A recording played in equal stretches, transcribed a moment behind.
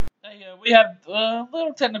Yeah, we had a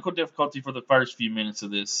little technical difficulty for the first few minutes of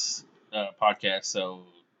this podcast, so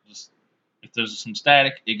just if there's some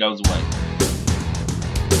static, it goes away.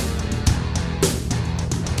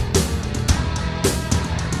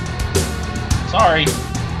 Sorry.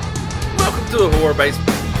 Welcome to the Horror Basement,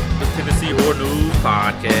 the Tennessee Horror News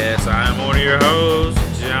Podcast. I'm one of your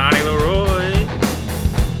hosts, Johnny Leroy.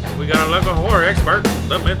 We got a local horror expert,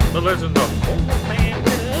 the myth, the legend, the horror man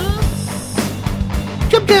with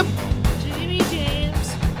us. Kim. Jimmy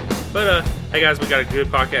James. But, hey guys, we got a good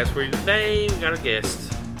podcast for you today. We got a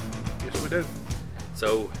guest. Yes, we do.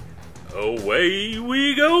 So, away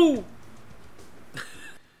we go.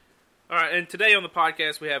 All right, and today on the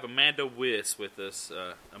podcast we have Amanda Wyss with us.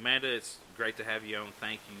 Amanda, it's great to have you on.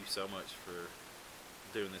 Thank you so much for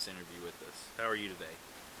doing this interview with us. How are you today?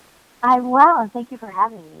 I'm well, and thank you for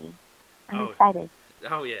having me. I'm excited.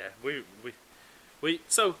 Oh yeah, we.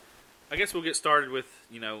 So, I guess we'll get started with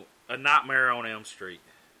A Nightmare on Elm Street.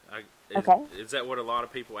 Okay. Is that what a lot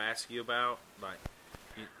of people ask you about?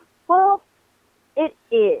 Well, it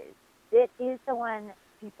is. It is the one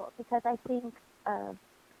people, because I think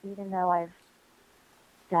even though I've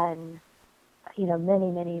done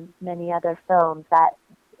many other films, that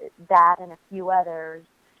and a few others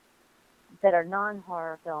that are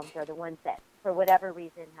non-horror films are the ones that, for whatever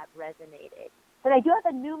reason, have resonated. But I do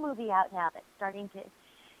have a new movie out now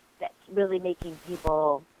that's really making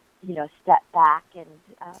people, step back and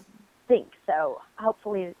think. So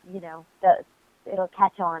hopefully, it'll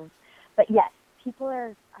catch on. But yes, people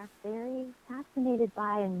are very fascinated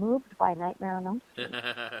by and moved by Nightmare on Elm Street.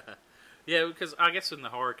 Yeah, because I guess in the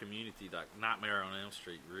horror community, like Nightmare on Elm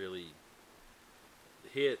Street really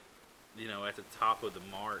hit, at the top of the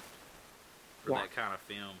mark for that kind of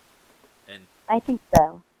film. And I think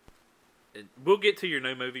so. And we'll get to your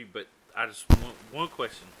new movie, but I just one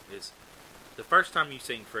question is: the first time you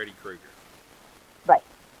seen Freddy Krueger, right?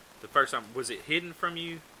 The first time, was it hidden from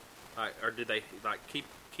you, or did they keep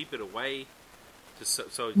it away, just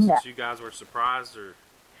so No. you guys were surprised, or?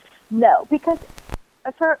 No, because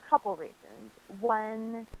for a couple reasons.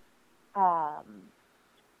 One,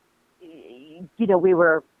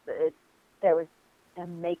 there was a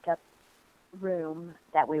makeup room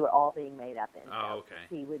that we were all being made up in. Oh, so okay.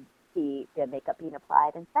 He would see the makeup being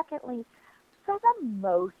applied. And secondly, for the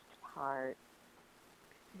most part,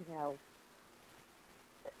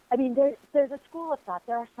 there's a school of thought.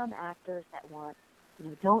 There are some actors that want,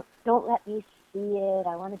 don't let me see it.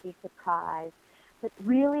 I want to be surprised. But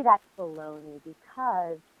really, that's baloney,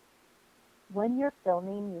 because when you're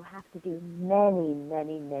filming, you have to do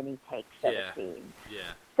many takes of a scene.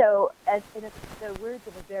 Yeah. So, as in the words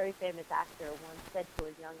of a very famous actor once said to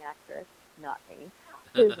a young actress, not me,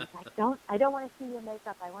 who was like, I don't want to see your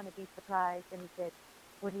makeup. I want to be surprised. And he said,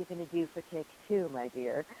 what are you going to do for take 2, my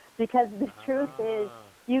dear? Because the truth is,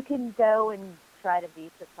 you can go and try to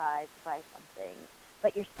be surprised by something,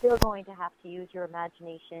 but you're still going to have to use your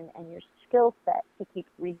imagination and your skill set to keep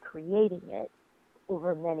recreating it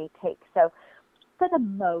over many takes. So for the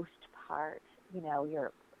most part,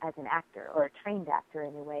 you're, as an actor, or a trained actor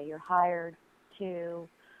anyway, you're hired to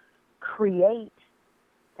create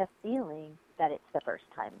the feeling that it's the first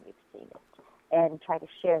time you've seen it and try to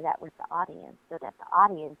share that with the audience so that the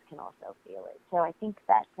audience can also feel it. So I think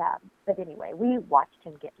that, but anyway, we watched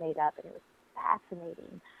him get made up, and it was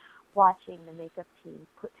fascinating watching the makeup team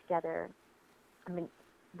put together. I mean,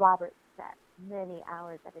 Robert sat many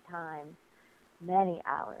hours at a time,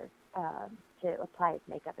 to apply his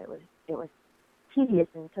makeup. It was tedious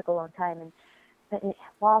and took a long time. But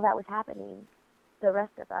while that was happening, the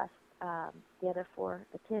rest of us, the other 4,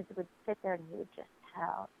 the kids, would sit there and he would just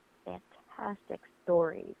tell fantastic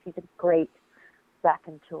stories. He's a great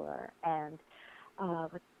raconteur, and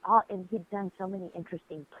and he'd done so many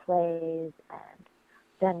interesting plays and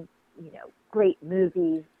done great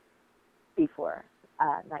movies before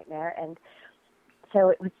Nightmare, and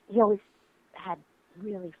so he always had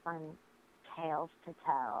really fun tales to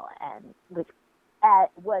tell, and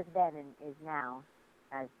was then and is now,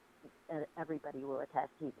 as everybody will attest,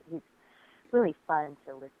 he's really fun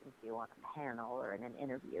to listen to on a panel or in an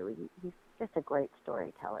interview. He's just a great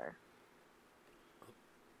storyteller.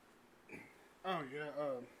 Oh yeah,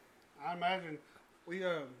 I imagine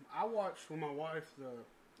I watched with my wife the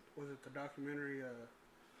documentary?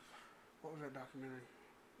 What was that documentary?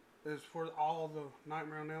 It was for all the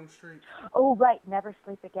Nightmare on Elm Street. Oh right, Never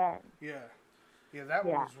Sleep Again. Yeah, that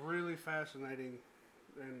one was really fascinating,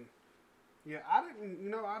 and I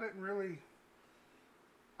didn't really.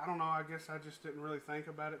 I don't know. I guess I just didn't really think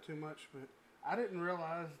about it too much, but I didn't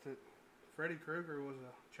realize that Freddy Krueger was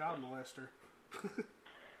a child molester.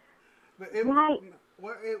 But it, Right.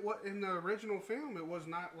 what in the original film, it was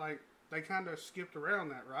not like they kind of skipped around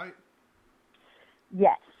that, right?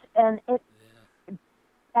 Yes, and it Yeah.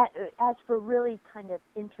 as for really kind of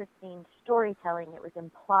interesting storytelling, it was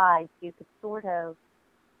implied you could sort of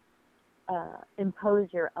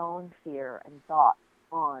impose your own fear and thoughts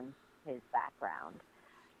on his background.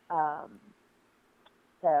 Um,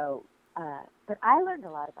 but I learned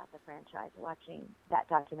a lot about the franchise watching that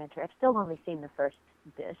documentary. I've still only seen the first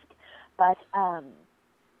disc, but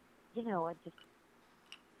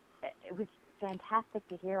it was fantastic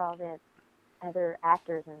to hear all the other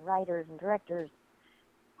actors and writers and directors,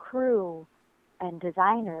 crew, and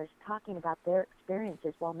designers talking about their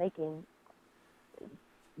experiences while making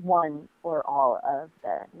one or all of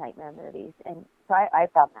the Nightmare movies. And so I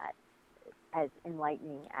found that as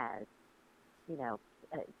enlightening as,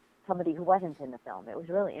 somebody who wasn't in the film. It was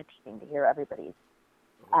really interesting to hear everybody's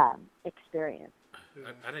experience.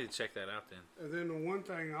 I need to check that out then. And then the one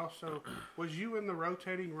thing also, was you in the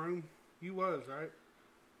rotating room? You was, right?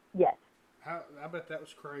 Yes. I bet that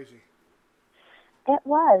was crazy. It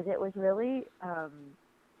was. It was really, in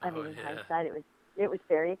yeah. hindsight, it was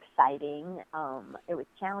very exciting. It was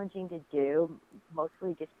challenging to do,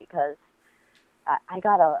 mostly just because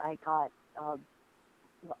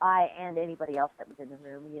I and anybody else that was in the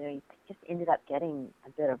room, you just ended up getting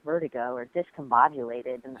a bit of vertigo or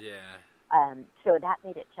discombobulated, and Yeah. so that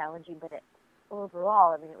made it challenging. But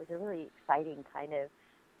overall, it was a really exciting kind of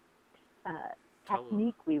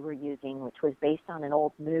technique we were using, which was based on an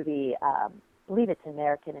old movie. I believe it's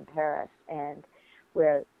American in Paris, and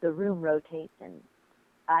where the room rotates, and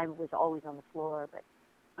I was always on the floor, but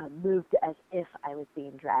moved as if I was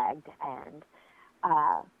being dragged, and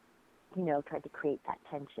tried to create that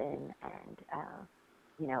tension, and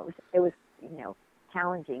it was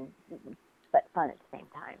challenging but fun at the same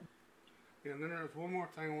time. Yeah, and then there's one more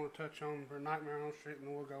thing I want to touch on for Nightmare on Elm Street, and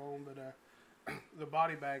then we'll go on. But the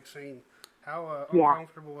body bag scene, how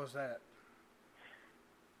uncomfortable was that?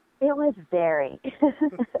 It was very. It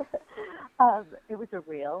was a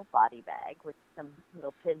real body bag with some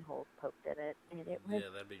little pinholes poked in it, and it was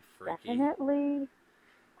that'd be freaky. definitely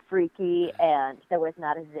freaky. And there was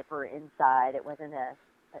not a zipper inside. It wasn't a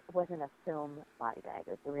film body bag. It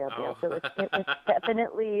was the real deal. So it was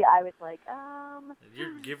definitely. I was like,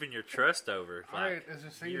 You're giving your trust over. All right, is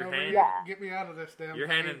this scene over? Yeah. Get me out of this damn. You're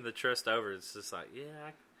thing. handing the trust over. It's just like, you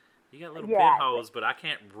got little Yeah. pinholes, but I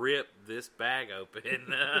can't rip this bag open.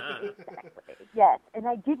 Exactly. Yes, and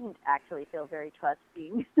I didn't actually feel very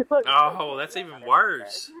trusting. Oh, that's even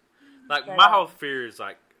worse. Like, my whole fear is,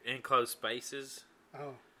 like, enclosed spaces.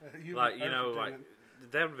 Oh, Like, that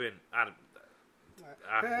would have been... I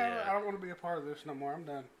don't want to be a part of this no more. I'm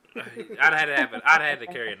done. I'd had to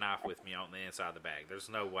carry a knife with me on the inside of the bag. There's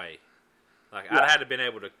no way. Like, I'd had to been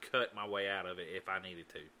able to cut my way out of it if I needed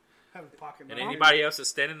to. Have a pocket And knife. anybody else that's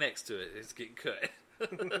standing next to it is getting cut.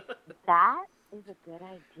 That is a good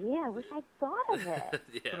idea. I wish I'd thought of it.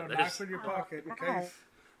 Yeah, Put a knife in your pocket in case.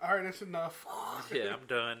 All right, that's enough. Yeah, I'm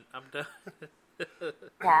done.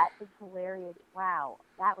 That is hilarious. Wow,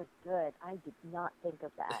 that was good. I did not think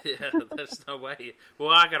of that. Yeah, there's no way.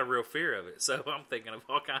 Well, I got a real fear of it, so I'm thinking of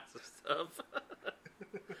all kinds of stuff.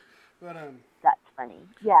 But That's funny.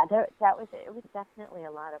 Yeah, it was definitely a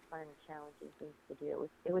lot of fun, challenging things to do.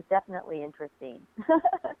 It was definitely interesting.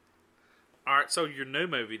 All right, so your new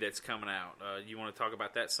movie that's coming out, you want to talk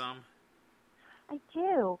about that some? I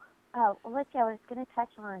do. Well, let's see. I was going to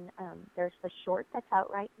touch on. There's the short that's out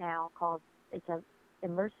right now called. It's an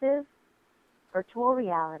immersive virtual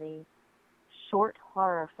reality short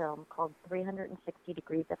horror film called 360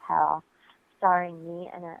 Degrees of Hell, starring me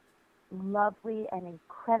and a lovely and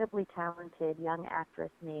incredibly talented young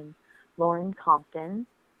actress named Lauren Compton.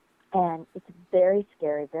 And it's very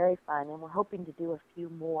scary, very fun, and we're hoping to do a few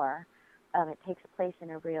more. It takes place in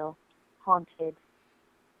a real haunted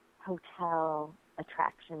hotel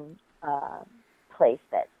attraction place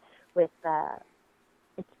that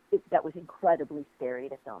was incredibly scary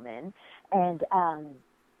to film in. And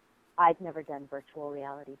I've never done virtual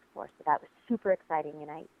reality before, so that was super exciting, and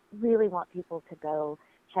I really want people to go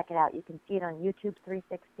check it out. You can see it on YouTube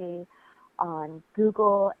 360, on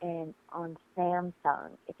Google, and on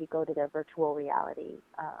Samsung. If you go to their virtual reality,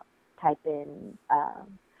 type in,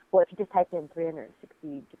 if you just type in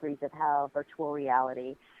 360 Degrees of Hell virtual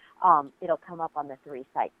reality, it'll come up on the 3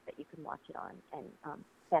 sites that you can watch it on, and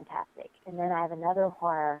fantastic. And then I have another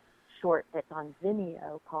horror short that's on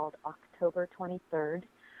Vimeo called October 23rd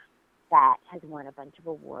that has won a bunch of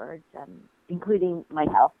awards, including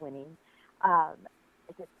myself winning.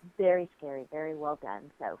 It's very scary, very well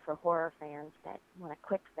done. So for horror fans that want a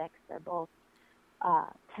quick fix, they're both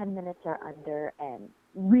 10 minutes or under, and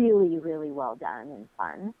really, really well done and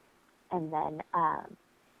fun. And then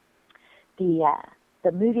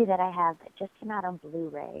the movie that I have that just came out on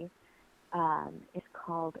Blu-ray is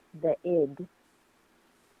called The Id,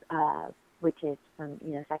 which is from,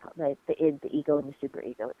 the id, the ego, and the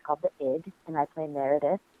superego. It's called The Id, and I play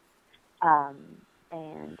Meredith.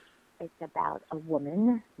 And it's about a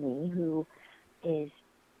woman, me, who is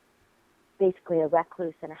basically a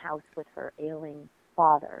recluse in a house with her ailing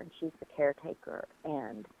father, and she's the caretaker.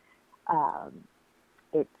 And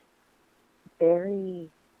it's very,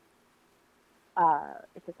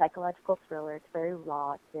 it's a psychological thriller. It's very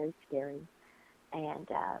raw. It's very scary. And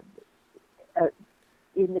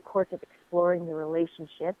in the course of exploring the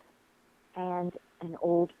relationship and an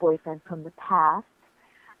old boyfriend from the past,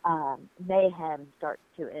 mayhem starts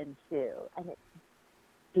to ensue. And it's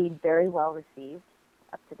been very well received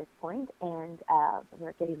up to this point, and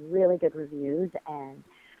we're getting really good reviews, and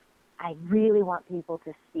I really want people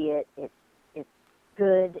to see it. It's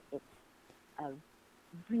good. It's a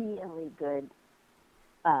really good,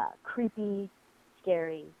 creepy,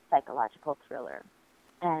 scary, psychological thriller.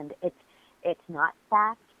 And it's not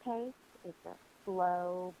fast-paced. It's a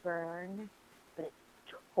slow burn, but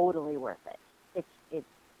it's totally worth it.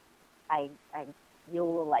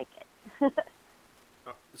 You'll like it.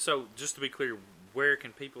 So, just to be clear, where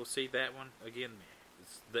can people see that one again?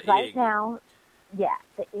 It's the right Id. now, yeah,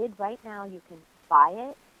 the Id. Right now, you can buy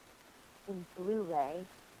it in Blu-ray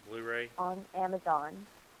on Amazon,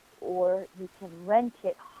 or you can rent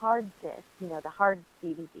it hard disc. The hard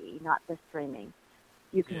DVD, not the streaming.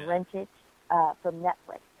 You can rent it from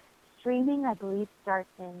Netflix. Streaming, I believe, starts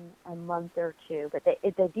in a month or two, but the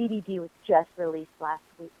DVD was just released last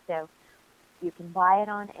week, so you can buy it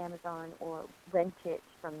on Amazon or rent it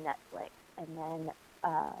from Netflix. And then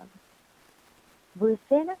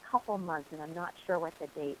within a couple months, and I'm not sure what the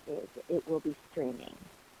date is, it will be streaming,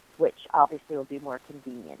 which obviously will be more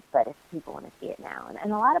convenient, but if people want to see it now.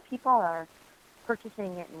 And a lot of people are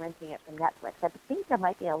purchasing it and renting it from Netflix. I think there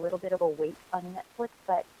might be a little bit of a wait on Netflix,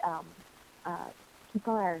 but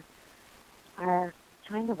people are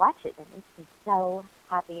trying to watch it, and it makes me so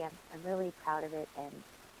happy. I'm really proud of it and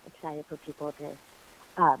excited for people to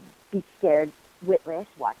be scared witless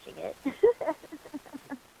watching it.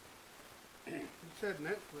 You said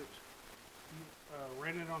Netflix. You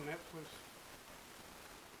rented on Netflix.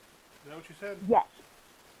 Is that what you said? Yes.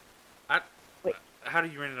 Wait. How do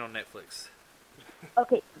you rent it on Netflix?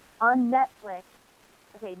 Okay, on Netflix.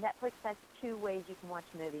 Okay, Netflix has two ways you can watch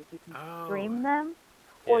movies. You can stream them,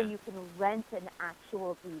 or you can rent an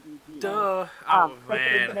actual DVD. Duh. Oh,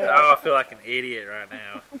 man. I feel like an idiot right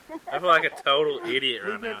now. I feel like a total idiot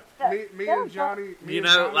right now. Me and Johnny...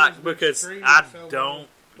 because I don't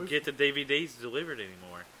get the DVDs delivered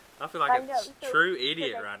anymore. I feel like a true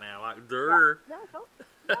idiot right now. Like, durr. No.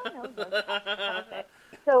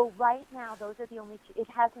 So right now, those are the only two. It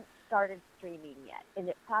hasn't started streaming yet, and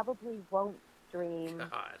it probably won't stream.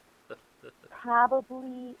 God.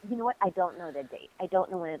 Probably, you know what? I don't know the date. I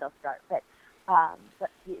don't know when it'll start, but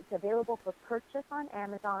it's available for purchase on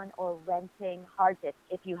Amazon or renting hard disk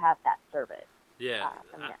if you have that service. Yeah,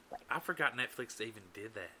 from Netflix. I forgot Netflix even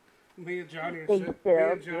did that. Me and Johnny were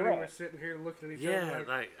were sitting here looking at each other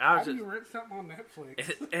like, I was how do you rent something on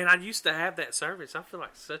Netflix? And I used to have that service. I feel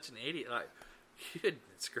like such an idiot. Like,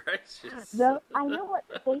 goodness gracious. No, I know what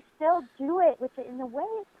they still do it, which in a way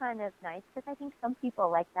is kind of nice because I think some people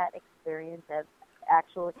like that experience of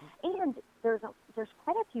actually. And there's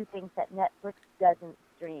quite a few things that Netflix doesn't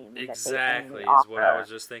stream. Exactly, is what I was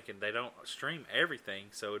just thinking. They don't stream everything,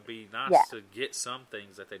 so it'd be nice to get some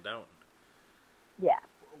things that they don't. Yeah.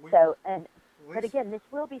 So but again, this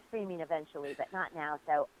will be streaming eventually, but not now.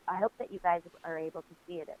 So I hope that you guys are able to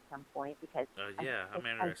see it at some point because I'm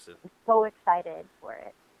interested. I'm so excited for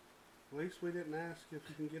it. At least we didn't ask if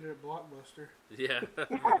you can get it at Blockbuster. Yeah.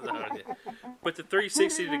 But the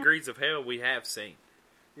 360 Degrees of Hell we have seen.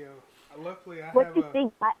 Yeah. Luckily, What do you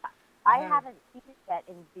think? I haven't seen it yet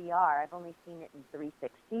in VR. I've only seen it in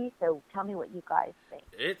 360. So tell me what you guys think.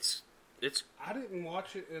 It's. I didn't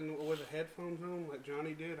watch it with the headphones on like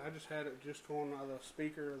Johnny did. I just had it just on the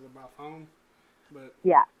speaker of my phone. But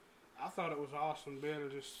yeah, I thought it was awesome,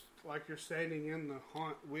 being just like you're standing in the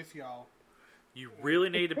haunt with y'all. You really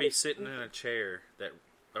need to be sitting in a chair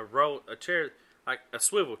a chair like a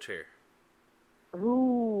swivel chair.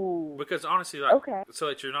 Ooh. Because honestly, so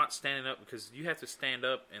that you're not standing up, because you have to stand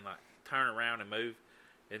up and like turn around and move.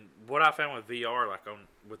 And what I found with VR, like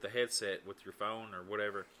with the headset with your phone or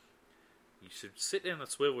whatever. You should sit in a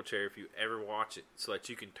swivel chair if you ever watch it, so that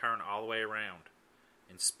you can turn all the way around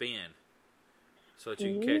and spin, so that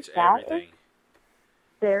you can catch everything.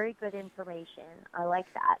 Very good information. I like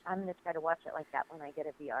that. I'm going to try to watch it like that when I get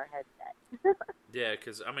a VR headset. Yeah,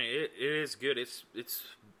 because I mean, it is good. It's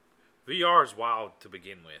VR is wild to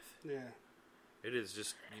begin with. Yeah. It is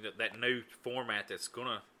just that new format that's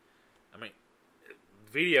gonna. I mean,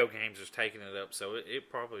 video games is taking it up, so it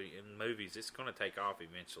probably in movies it's gonna take off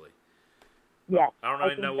eventually. Yes, I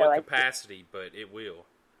don't even know so. what capacity, but it will.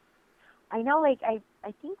 I know, like I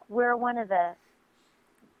think we're one of the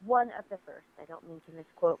first. I don't mean to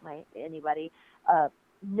misquote anybody.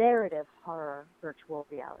 Narrative horror virtual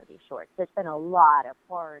reality shorts. There's been a lot of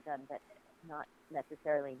horror done, but not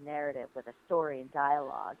necessarily narrative with a story and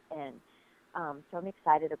dialogue. And so I'm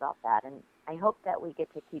excited about that, and I hope that we get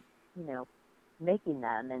to keep, making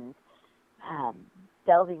them and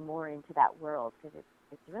delving more into that world, because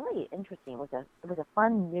it's really interesting. It was a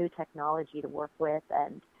fun new technology to work with,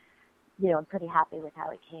 and I'm pretty happy with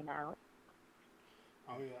how it came out.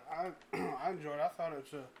 Oh yeah, I enjoyed it. I thought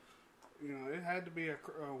it's it had to be a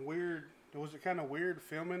weird. Was it kind of weird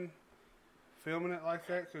filming it like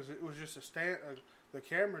that, because it was just the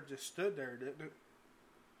camera just stood there, didn't it?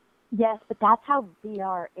 Yes, but that's how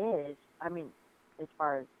VR is. I mean, as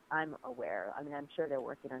far as I'm aware, I mean, I'm sure they're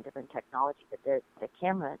working on different technology, but the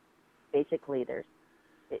camera, basically, there's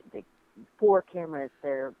the 4 cameras.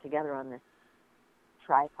 They're together on this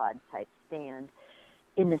tripod type stand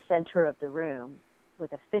in the center of the room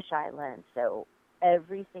with a fisheye lens. So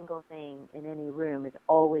every single thing in any room is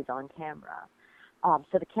always on camera.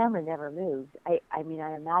 So the camera never moves. I mean,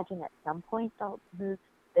 I imagine at some point they'll move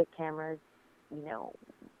the cameras,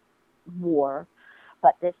 more.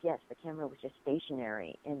 But the camera was just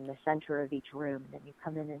stationary in the center of each room. And then you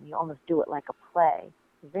come in and you almost do it like a play.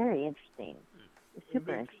 It's very interesting. It's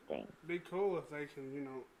super interesting. It'd be cool if they can,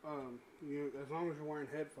 as long as you're wearing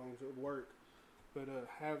headphones, it would work. But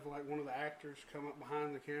have like one of the actors come up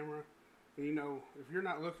behind the camera. And, if you're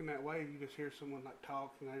not looking that way, you just hear someone like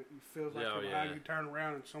talk, and it feels like they're behind you. Turn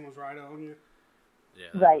around and someone's right on you.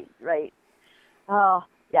 Yeah. Right. Oh,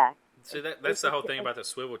 yeah. See, that's the whole thing about the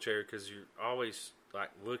swivel chair, because you're always like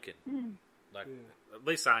looking. Like at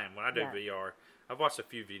least I am when I do VR. I've watched a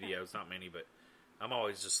few videos, not many, but I'm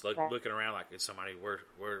always just looking around like, is somebody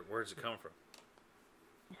where's it come from?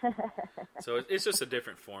 So it's just a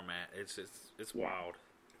different format. It's wild.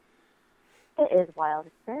 It is wild.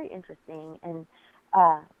 It's very interesting, and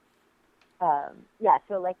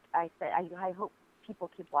so like I said, I hope people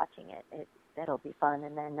keep watching it. That'll be fun.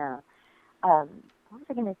 And then what was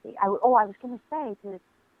I going to say? I was going to say to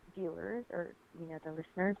viewers, or the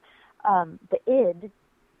listeners, the id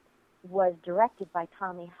was directed by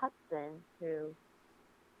Tommy Hudson, who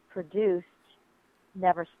produced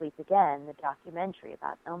Never Sleep Again, the documentary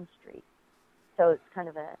about Elm Street. So it's kind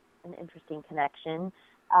of an interesting connection.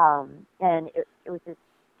 And it was his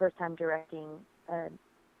first time directing a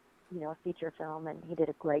feature film, and he did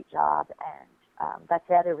a great job. And that's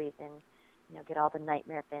the other reason, get all the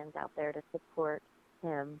Nightmare fans out there to support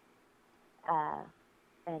him.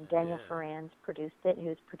 And Daniel Ferrand's produced it,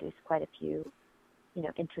 who's produced quite a few,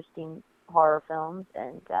 interesting horror films.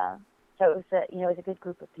 And so it was a good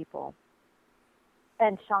group of people.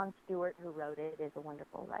 And Sean Stewart, who wrote it, is a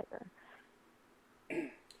wonderful writer.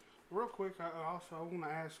 Real quick, I want to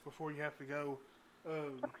ask before you have to go.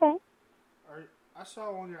 Okay. I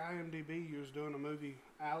saw on your IMDb you was doing a movie,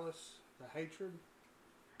 Alice, the Hatred.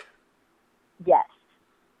 Yes.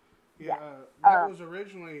 Yeah, that was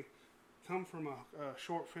originally come from a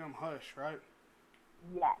short film, Hush, right?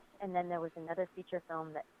 Yes, and then there was another feature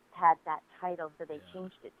film that had that title, so they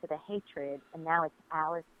changed it to The Hatred, and now it's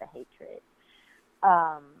Alice the Hatred.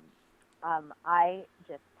 I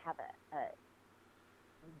just have a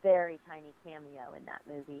very tiny cameo in that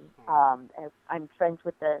movie. I'm friends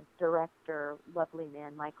with the director, lovely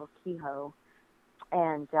man, Michael Kehoe,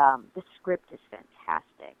 and the script is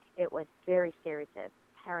fantastic. It was very scary. It's a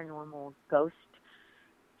paranormal ghost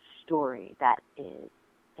story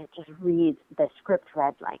it just reads, the script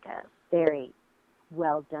read like a very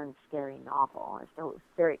well done scary novel, and so it was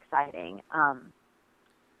very exciting.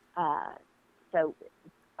 So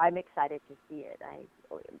I'm excited to see it.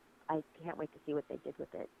 I can't wait to see what they did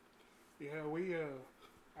with it. Yeah, we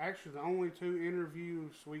actually the only 2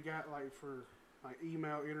 interviews we got for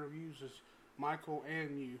email interviews is Michael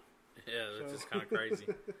and you. Yeah, that's just kind of crazy.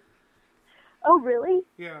 Oh, really?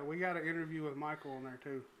 Yeah, we got an interview with Michael on there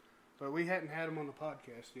too, but we hadn't had him on the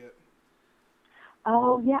podcast yet.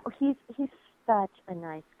 Oh yeah, he's such a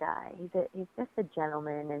nice guy. He's just a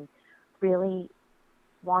gentleman, and really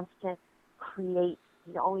wants to create.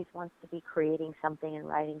 He always wants to be creating something and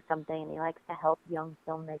writing something, and he likes to help young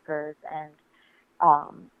filmmakers. And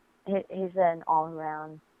he's an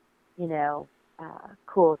all-around,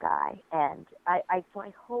 cool guy, and so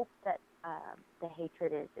I hope that The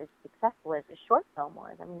Hatred is successful as the short film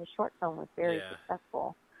was. I mean, the short film was very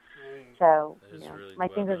successful. So, really my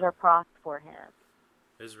well fingers done. are crossed for him.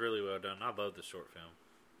 It was really well done. I love the short film.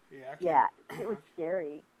 Yeah, It was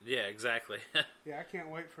scary. Yeah, exactly. yeah, I can't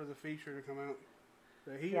wait for the feature to come out.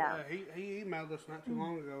 He emailed us not too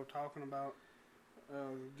long ago talking about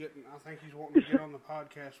getting. I think he's wanting to get on the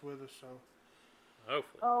podcast with us. So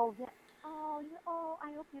Hopefully. Oh yeah. Oh,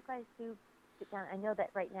 I hope you guys do sit down. I know that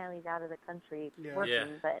right now he's out of the country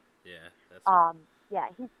working, but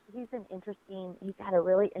That's he's an interesting. He's had a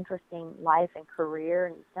really interesting life and career,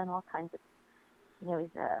 and he's done all kinds of.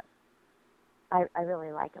 He's a. I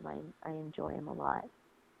really like him. I enjoy him a lot.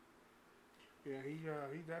 Yeah, he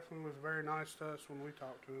definitely was very nice to us when we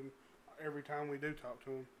talked to him. Every time we do talk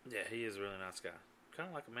to him. Yeah, he is a really nice guy. Kind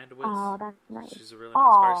of like Amanda Wyss. Oh, that's nice. She's a really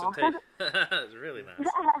nice person too. It's really nice.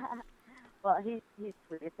 Well, he's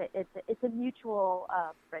sweet. It's a mutual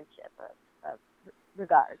friendship of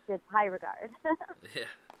regard. It's high regard. Yeah.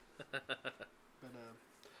 But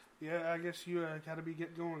I guess you got to be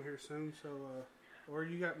getting going here soon. So, or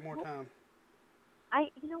you got more time?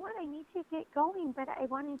 You know what? I need to get going, but I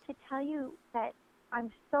wanted to tell you that I'm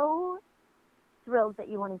so thrilled that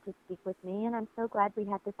you wanted to speak with me, and I'm so glad we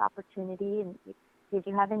had this opportunity. And did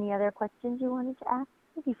you have any other questions you wanted to ask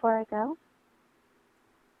me before I go?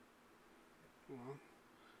 Well,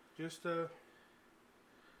 just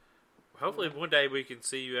hopefully one day we can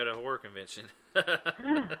see you at a horror convention.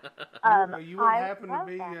 You wouldn't happen to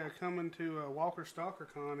be coming to Walker Stalker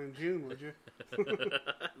Con in June, would you?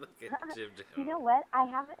 Look at Jim. You know what? I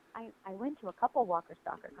haven't. I went to a couple Walker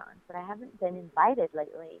Stalker Cons, but I haven't been invited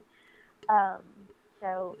lately.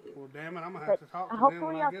 So. Well, damn it! I'm gonna have to talk to them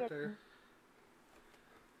when I get there.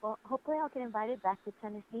 Well, hopefully I'll get invited back to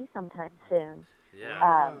Tennessee sometime soon.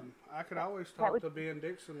 Yeah. I could always talk to Ben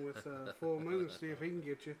Dixon with Full Moon and see if he can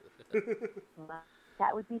get you.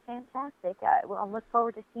 That would be fantastic. I'll look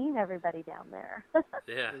forward to seeing everybody down there.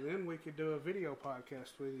 Yeah. And then we could do a video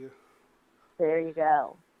podcast with you. There you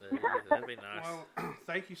go. That'd be nice. Well,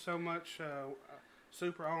 thank you so much.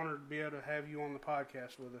 Super honored to be able to have you on the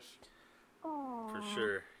podcast with us. Aww. For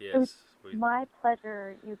sure, yes. It was my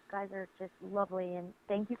pleasure. You guys are just lovely, and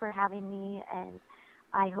thank you for having me, and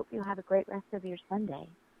I hope you have a great rest of your Sunday.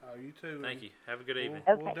 Oh, you too. Thank you. Have a good evening.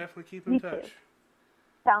 We'll definitely keep in touch. Too.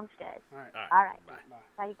 Sounds good. All right. Bye.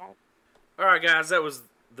 Bye, you guys. All right, guys. That was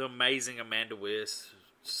the amazing Amanda Wyss.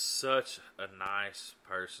 Such a nice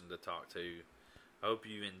person to talk to. Hope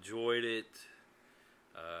you enjoyed it.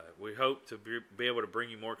 We hope to be able to bring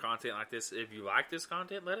you more content like this. If you like this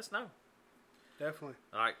content, let us know. Definitely.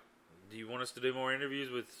 Like, do you want us to do more interviews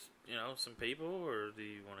with, some people, or do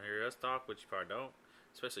you want to hear us talk, which you probably don't?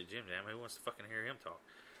 Especially Jim Jam. Who wants to fucking hear him talk?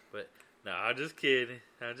 But, no, I'm just kidding.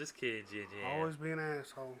 Jim Jam. Always be an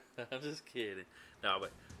asshole. I'm just kidding. No,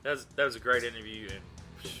 but that was a great interview, and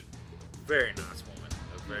very nice woman.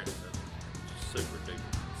 Super duper nice.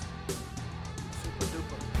 Super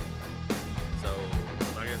duper. So,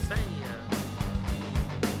 like I say,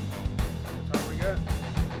 that's all we got.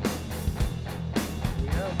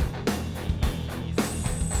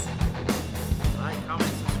 Like,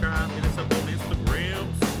 comment, subscribe, hit us up on Instagram,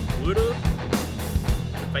 Twitter,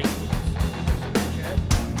 and Facebook.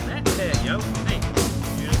 Snapchat, yo. Hey,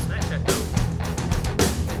 you know Snapchat, though.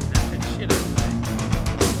 Snapchat shit out of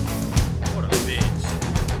what a bitch.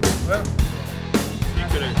 Well, You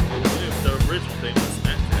could have, if the original thing was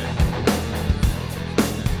Snapchat.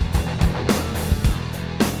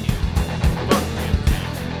 Fuck Jim Jam.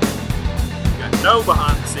 You got no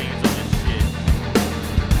behind the scenes